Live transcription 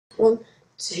1,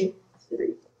 2,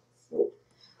 3, 4.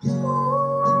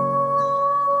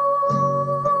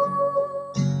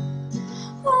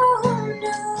 Oh,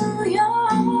 New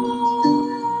York.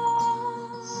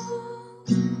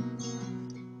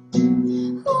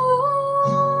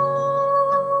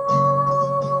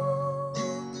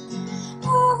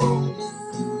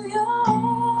 New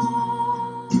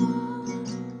York.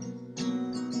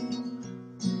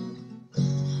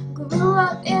 Grew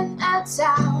up in a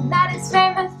town that is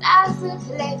famous as a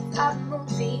place of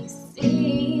movie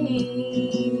scenes.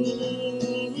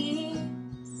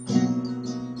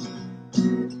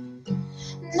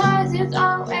 Noise is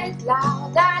always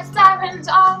loud, there are sirens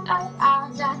all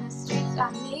around, and the streets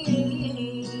are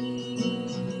mean.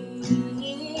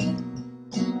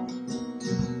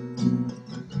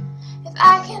 If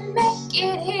I can make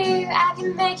it here, I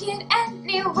can make it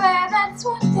anywhere, that's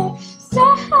what they say.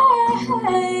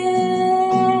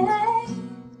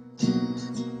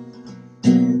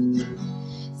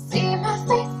 See my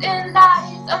face in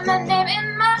lights, or my name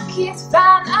in my keys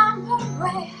found on my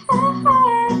way.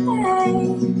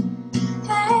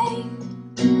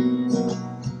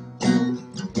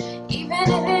 Even if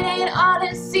it ain't all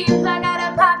it seems, I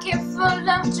got a pocket full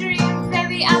of dreams.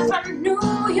 Baby, I'm from New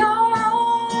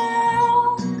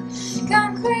York.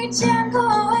 Concrete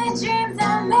jungle and dreams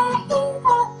are made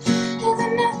of.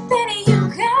 There's nothing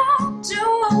you can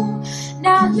do.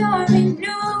 Now you're in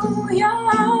New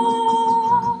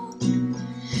York.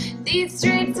 These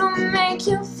streets will make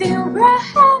you feel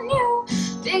brand new.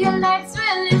 Bigger lights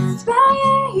will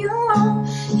inspire you.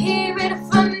 Hear it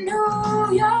from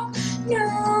New York,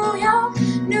 New York,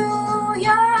 New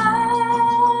York.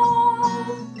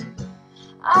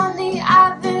 On the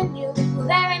avenue,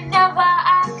 there ain't never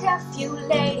a curfew.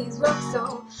 Ladies work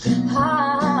so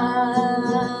hard.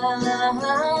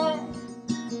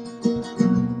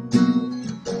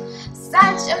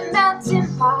 Such a melting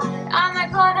pot. I'm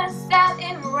not gonna stand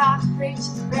in rock, preach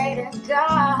and pray to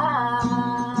God.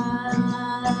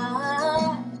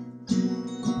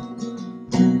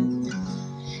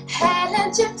 Hey,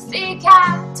 gypsy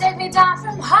cat, take me down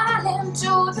from Harlem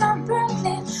to the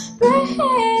Brooklyn Bridge.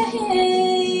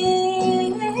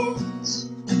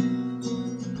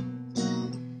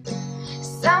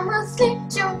 Some will sleep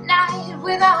tonight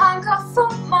with a hunk of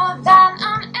food more than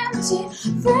an empty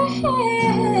fridge.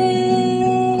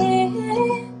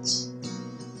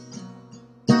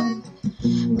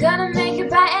 Gonna make it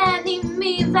by any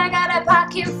means. I got a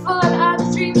pocket full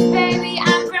of dreams, baby.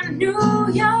 I'm from New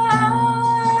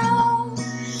York.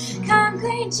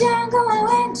 Concrete jungle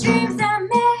and dreams are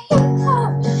made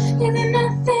of. There's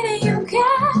nothing you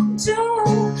can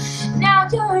do. Now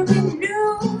you're in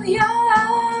New York.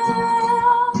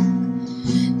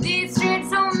 These streets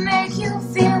will make you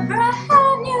feel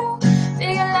brand new.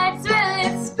 Bigger lights will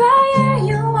inspire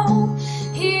you.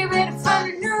 Hear it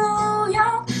from New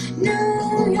York,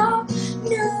 New York,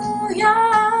 New York.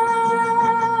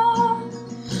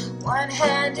 One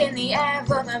hand in the air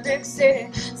for the big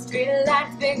city. Street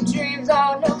lights, big dreams,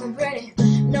 all looking pretty.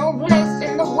 No place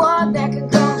in the world that can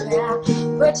compare.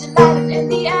 Put your lighters in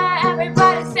the air,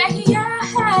 everybody say yeah,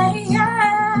 yeah,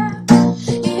 yeah,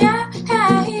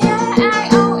 yeah.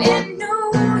 Oh, in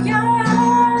New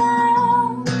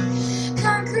York,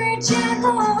 concrete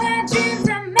jungle and dreams.